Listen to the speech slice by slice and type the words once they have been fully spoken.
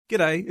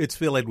G'day, it's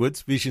Phil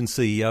Edwards, Vision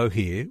CEO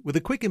here, with a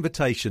quick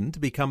invitation to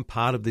become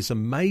part of this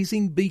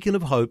amazing beacon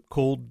of hope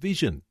called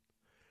Vision.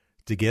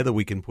 Together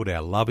we can put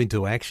our love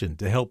into action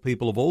to help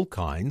people of all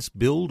kinds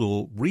build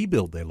or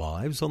rebuild their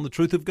lives on the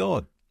truth of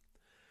God.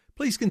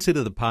 Please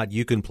consider the part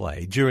you can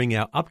play during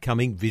our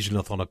upcoming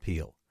Visionathon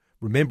appeal,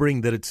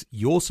 remembering that it's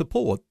your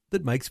support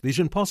that makes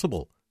Vision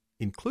possible,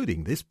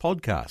 including this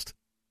podcast.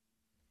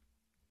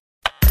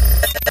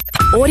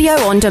 Audio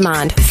on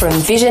demand from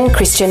Vision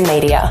Christian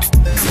Media.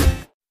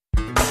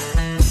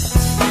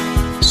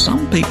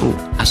 Some people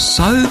are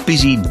so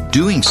busy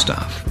doing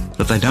stuff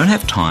that they don't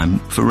have time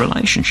for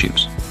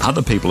relationships.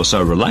 Other people are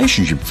so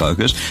relationship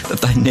focused that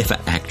they never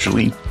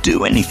actually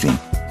do anything.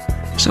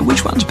 So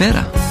which one's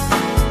better?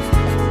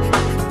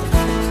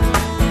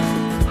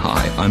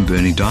 Hi, I'm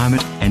Bernie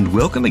Diamond, and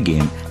welcome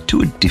again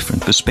to A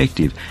Different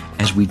Perspective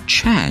as we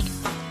chat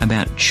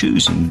about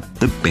choosing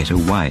the better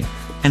way.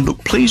 And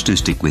look, please do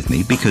stick with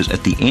me, because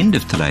at the end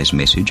of today's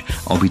message,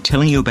 I'll be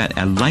telling you about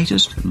our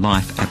latest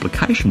life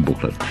application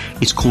booklet.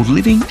 It's called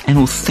Living an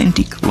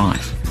Authentic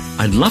Life.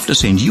 I'd love to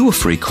send you a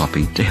free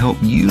copy to help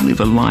you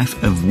live a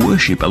life of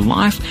worship, a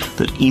life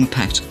that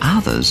impacts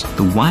others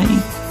the way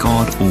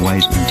God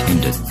always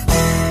intended.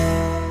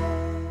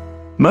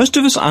 Most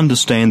of us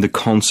understand the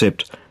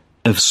concept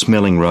of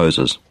smelling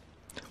roses.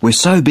 We're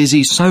so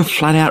busy, so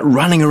flat out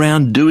running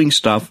around doing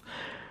stuff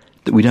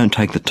that we don't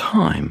take the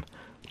time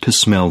to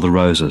smell the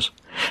roses,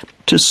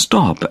 to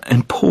stop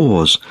and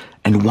pause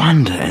and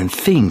wonder and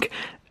think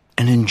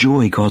and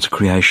enjoy God's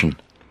creation.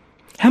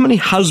 How many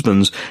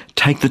husbands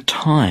take the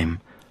time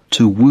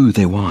to woo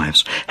their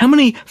wives? How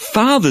many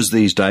fathers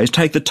these days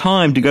take the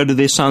time to go to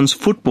their son's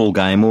football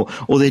game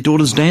or their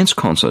daughter's dance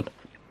concert?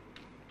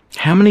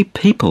 How many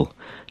people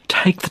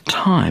take the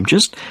time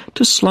just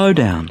to slow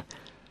down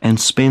and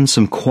spend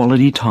some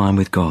quality time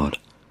with God?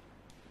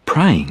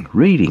 Praying,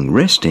 reading,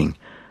 resting,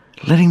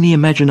 letting the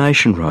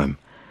imagination roam,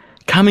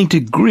 coming to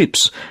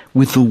grips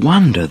with the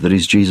wonder that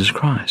is Jesus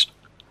Christ.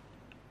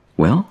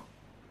 Well,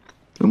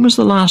 when was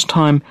the last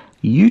time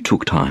you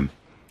took time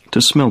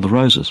to smell the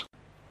roses?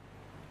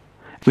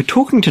 We're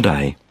talking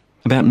today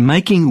about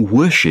making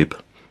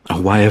worship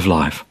a way of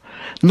life,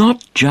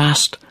 not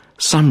just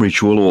some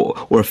ritual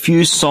or a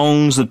few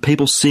songs that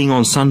people sing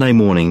on Sunday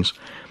mornings.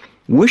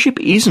 Worship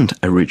isn't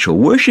a ritual.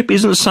 Worship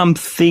isn't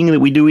something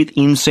that we do with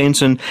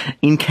incense and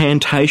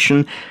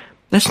incantation.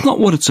 That's not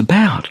what it's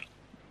about.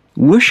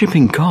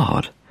 Worshipping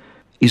God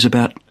is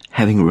about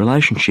having a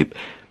relationship.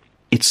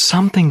 It's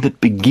something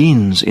that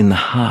begins in the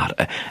heart,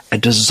 a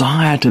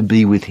desire to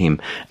be with Him,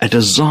 a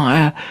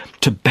desire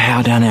to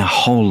bow down our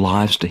whole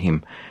lives to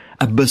Him,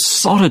 a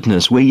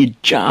besottedness where you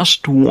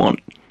just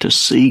want to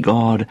see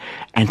God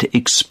and to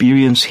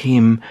experience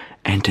Him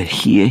and to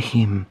hear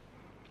Him.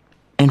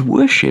 And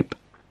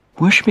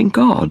worshipping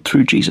God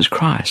through Jesus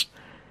Christ,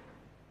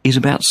 is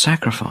about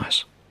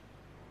sacrifice.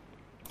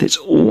 It's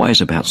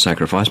always about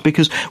sacrifice,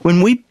 because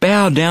when we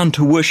bow down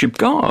to worship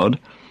God,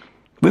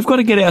 we've got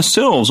to get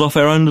ourselves off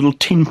our own little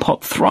tin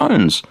pot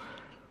thrones.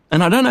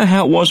 And I don't know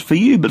how it was for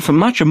you, but for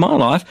much of my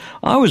life,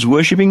 I was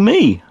worshipping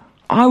me.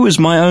 I was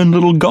my own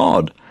little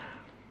God.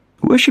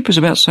 Worship is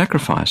about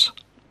sacrifice.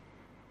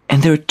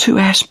 And there are two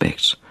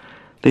aspects.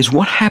 There's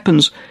what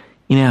happens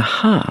in our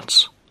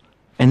hearts,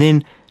 and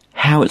then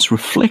how it's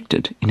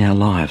reflected in our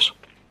lives.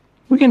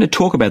 We're going to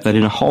talk about that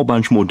in a whole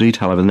bunch more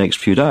detail over the next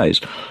few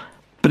days.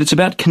 But it's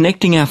about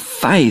connecting our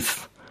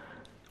faith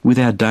with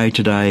our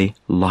day-to-day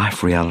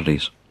life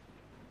realities.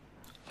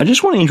 I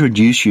just want to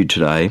introduce you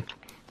today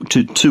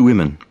to two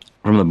women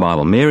from the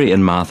Bible, Mary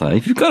and Martha.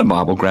 If you've got a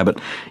Bible, grab it.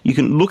 You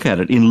can look at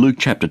it in Luke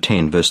chapter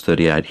 10, verse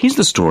 38. Here's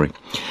the story.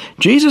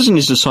 Jesus and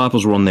his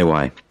disciples were on their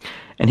way,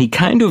 and he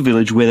came to a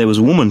village where there was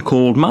a woman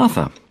called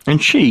Martha,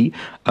 and she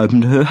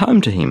opened her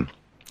home to him.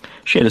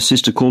 She had a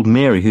sister called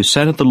Mary who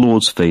sat at the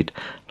Lord's feet,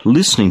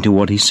 listening to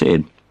what he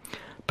said.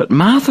 But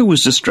Martha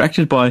was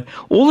distracted by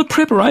all the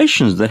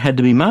preparations that had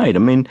to be made. I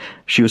mean,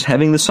 she was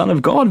having the Son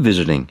of God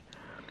visiting.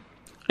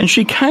 And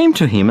she came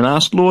to him and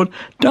asked, "Lord,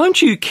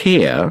 don't you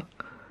care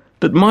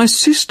that my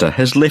sister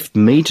has left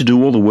me to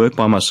do all the work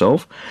by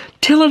myself?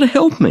 Tell her to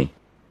help me."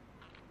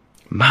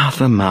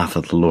 "Martha,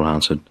 Martha," the Lord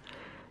answered,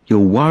 "you're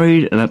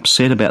worried and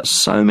upset about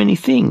so many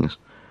things,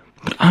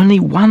 but only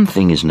one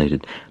thing is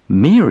needed.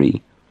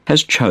 Mary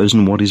has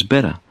chosen what is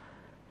better,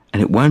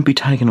 and it won't be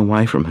taken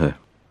away from her."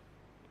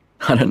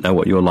 I don't know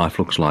what your life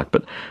looks like,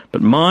 but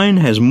mine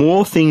has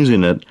more things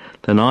in it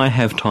than I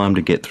have time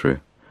to get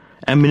through.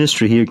 Our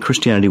ministry here at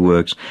Christianity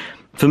Works,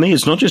 for me,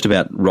 it's not just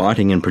about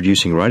writing and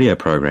producing radio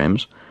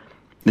programs.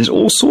 There's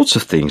all sorts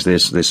of things.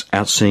 There's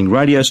outseeing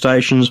radio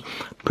stations,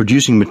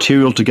 producing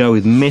material to go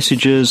with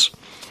messages,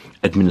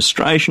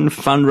 administration,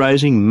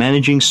 fundraising,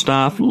 managing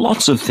staff,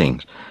 lots of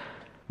things.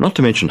 Not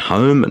to mention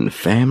home and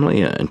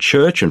family and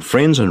church and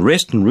friends and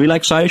rest and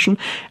relaxation.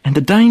 And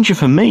the danger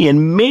for me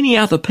and many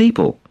other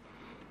people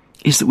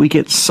is that we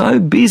get so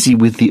busy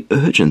with the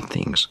urgent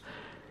things,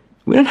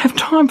 we don't have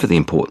time for the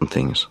important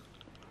things.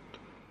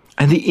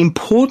 And the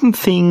important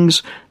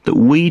things that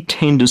we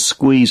tend to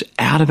squeeze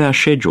out of our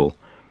schedule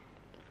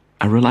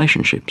are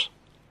relationships.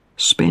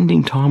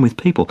 Spending time with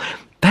people.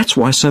 That's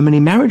why so many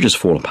marriages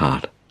fall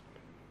apart.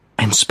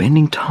 And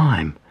spending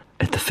time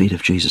at the feet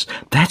of Jesus.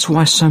 That's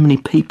why so many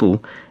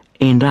people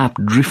end up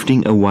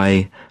drifting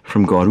away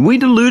from God. We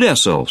delude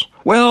ourselves.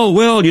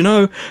 Well, you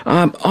know,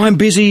 I'm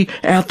busy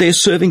out there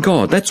serving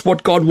God. That's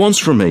what God wants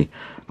from me.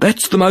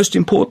 That's the most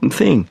important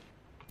thing.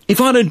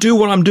 If I don't do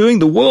what I'm doing,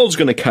 the world's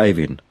going to cave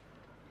in.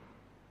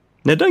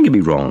 Now, don't get me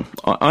wrong.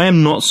 I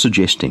am not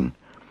suggesting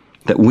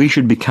that we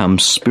should become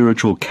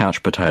spiritual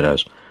couch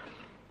potatoes.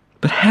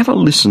 But have a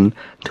listen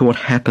to what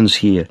happens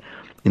here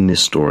in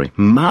this story.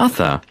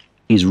 Martha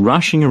is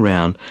rushing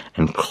around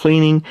and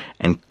cleaning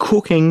and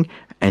cooking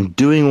and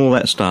doing all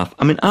that stuff.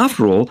 I mean,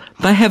 after all,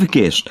 they have a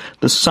guest.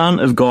 The Son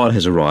of God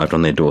has arrived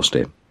on their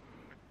doorstep.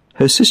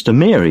 Her sister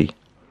Mary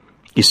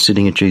is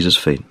sitting at Jesus'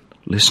 feet,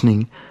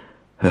 listening,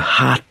 her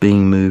heart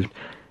being moved,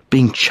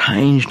 being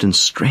changed and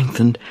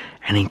strengthened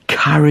and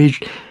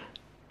encouraged.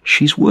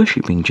 She's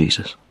worshipping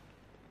Jesus.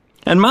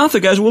 And Martha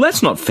goes, well,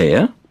 that's not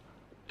fair.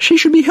 She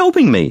should be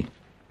helping me.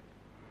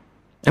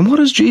 And what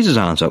does Jesus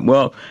answer?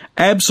 Well,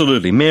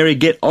 absolutely, Mary,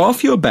 get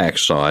off your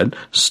backside,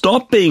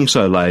 stop being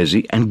so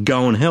lazy, and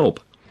go and help.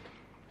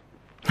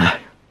 No,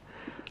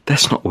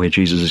 that's not where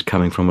Jesus is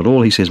coming from at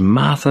all. He says,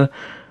 Martha,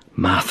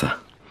 Martha,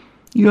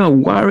 you are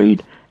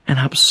worried and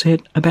upset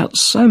about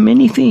so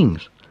many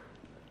things,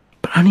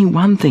 but only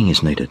one thing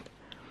is needed.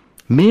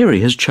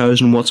 Mary has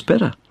chosen what's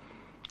better.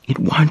 It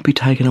won't be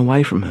taken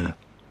away from her.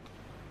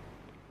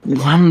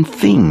 One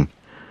thing.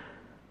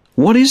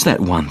 What is that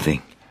one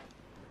thing?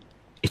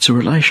 It's a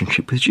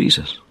relationship with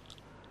Jesus.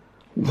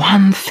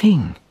 One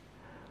thing.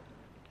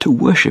 To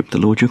worship the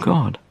Lord your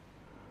God.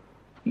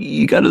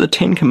 You go to the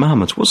 10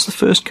 Commandments. What's the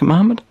first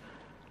commandment?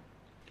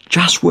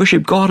 Just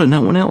worship God and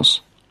no one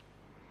else.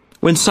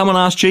 When someone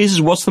asks Jesus,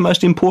 what's the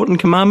most important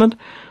commandment?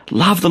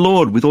 Love the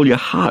Lord with all your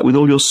heart, with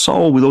all your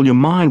soul, with all your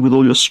mind, with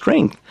all your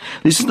strength.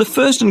 This is the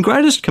first and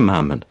greatest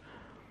commandment.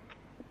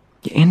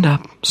 You end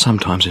up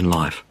sometimes in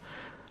life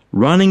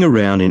running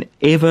around in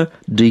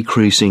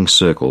ever-decreasing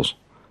circles.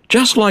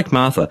 Just like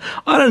Martha.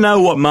 I don't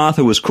know what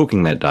Martha was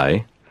cooking that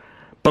day,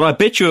 but I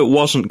bet you it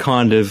wasn't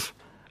kind of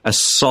a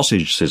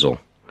sausage sizzle.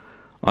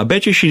 I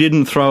bet you she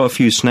didn't throw a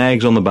few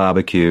snags on the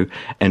barbecue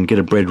and get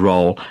a bread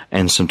roll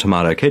and some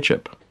tomato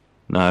ketchup.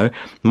 No,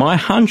 my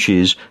hunch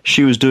is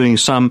she was doing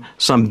some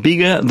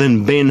bigger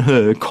than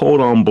Ben-Hur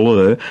cordon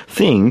bleu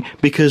thing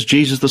because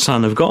Jesus the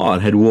Son of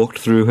God had walked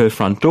through her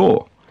front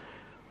door.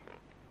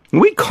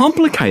 We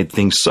complicate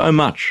things so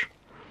much.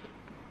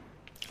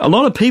 A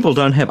lot of people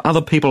don't have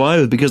other people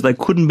over because they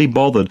couldn't be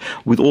bothered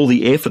with all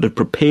the effort of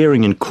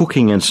preparing and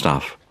cooking and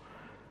stuff.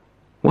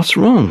 What's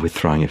wrong with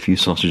throwing a few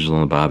sausages on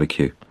the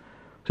barbecue?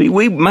 See,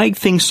 we make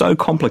things so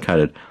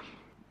complicated.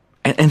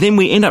 And then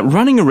we end up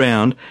running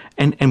around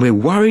and we're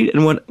worried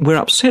and we're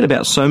upset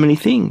about so many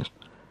things.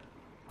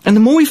 And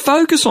the more we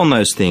focus on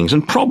those things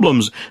and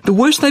problems, the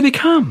worse they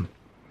become.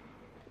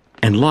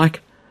 And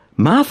like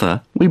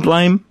Martha, we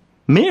blame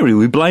Mary,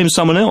 we blame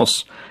someone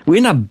else. We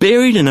end up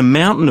buried in a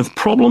mountain of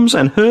problems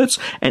and hurts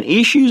and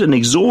issues and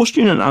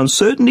exhaustion and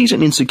uncertainties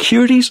and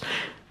insecurities.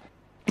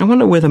 I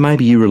wonder whether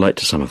maybe you relate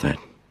to some of that.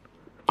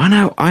 I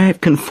know I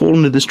can fall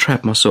into this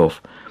trap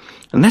myself.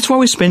 And that's why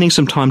we're spending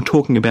some time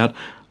talking about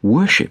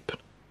worship.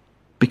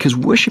 Because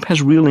worship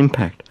has real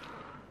impact.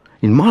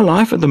 In my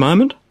life at the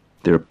moment,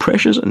 there are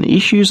pressures and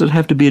issues that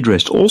have to be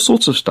addressed, all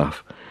sorts of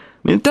stuff.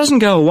 I mean, it doesn't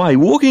go away.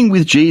 Walking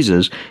with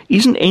Jesus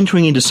isn't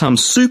entering into some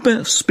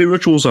super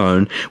spiritual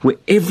zone where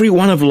every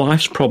one of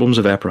life's problems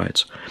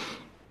evaporates.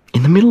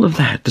 In the middle of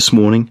that, this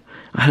morning,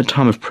 I had a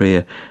time of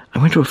prayer. I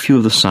went to a few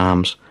of the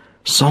Psalms,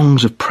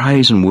 songs of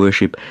praise and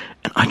worship,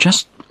 and I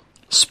just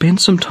spent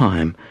some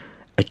time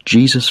at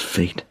Jesus'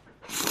 feet,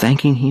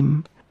 thanking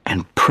him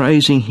and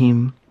praising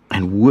him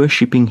and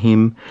worshipping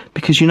him,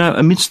 because, you know,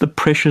 amidst the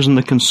pressures and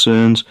the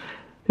concerns,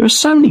 there are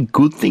so many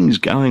good things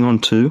going on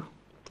too.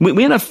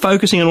 We end up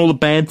focusing on all the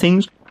bad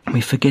things, and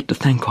we forget to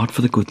thank God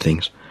for the good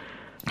things.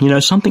 You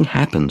know, something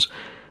happens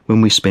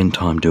when we spend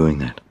time doing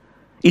that.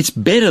 It's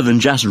better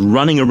than just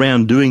running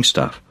around doing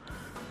stuff.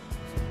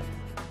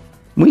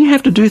 We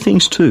have to do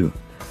things too,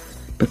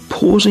 but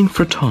pausing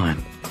for a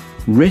time,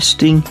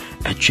 resting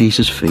at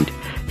Jesus' feet,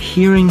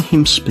 hearing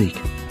him speak,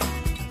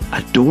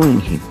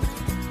 adoring him,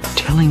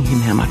 telling him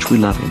how much we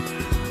love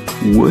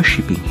him,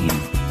 worshipping him,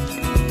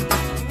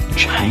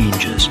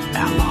 changes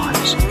our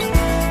lives.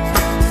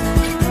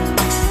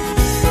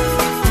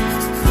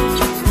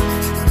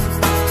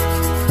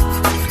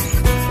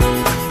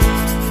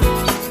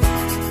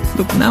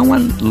 Look, no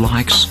one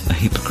likes a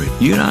hypocrite.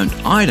 You don't,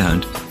 I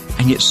don't,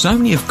 and yet so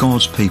many of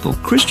God's people,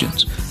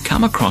 Christians,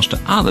 come across to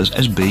others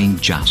as being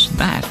just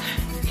that,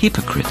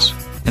 hypocrites.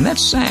 And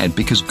that's sad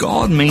because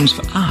God means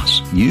for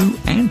us, you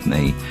and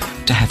me,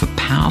 to have a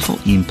powerful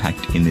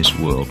impact in this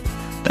world.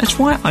 That's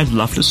why I'd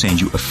love to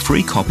send you a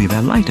free copy of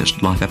our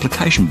latest life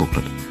application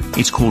booklet.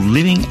 It's called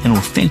Living an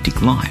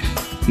Authentic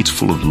Life. It's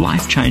full of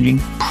life-changing,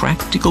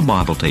 practical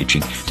Bible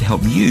teaching to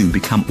help you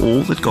become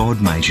all that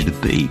God made you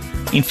to be.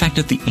 In fact,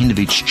 at the end of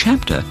each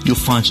chapter, you'll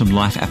find some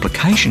life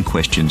application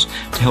questions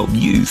to help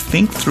you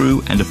think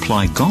through and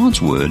apply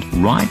God's Word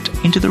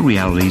right into the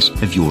realities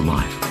of your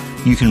life.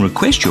 You can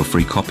request your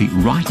free copy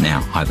right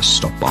now. Either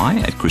stop by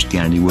at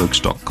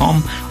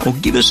christianityworks.com or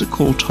give us a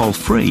call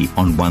toll-free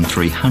on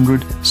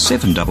 1300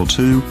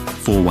 722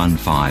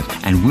 415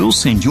 and we'll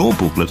send your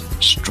booklet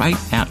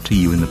straight out to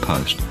you in the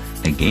post.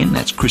 Again,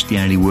 that's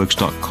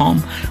christianityworks.com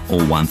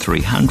or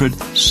 1300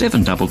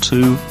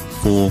 722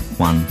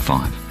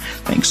 415.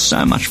 Thanks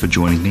so much for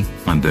joining me.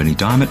 I'm Bernie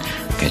Diamond.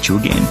 I'll catch you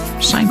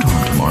again, same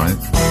time tomorrow,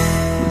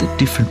 with a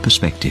different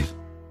perspective.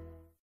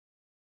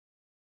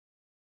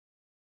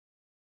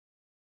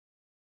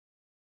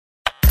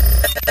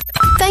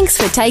 Thanks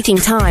for taking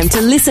time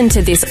to listen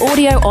to this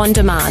audio on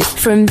demand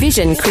from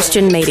Vision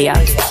Christian Media.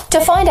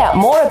 To find out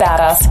more about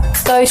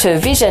us, go to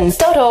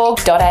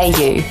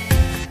vision.org.au.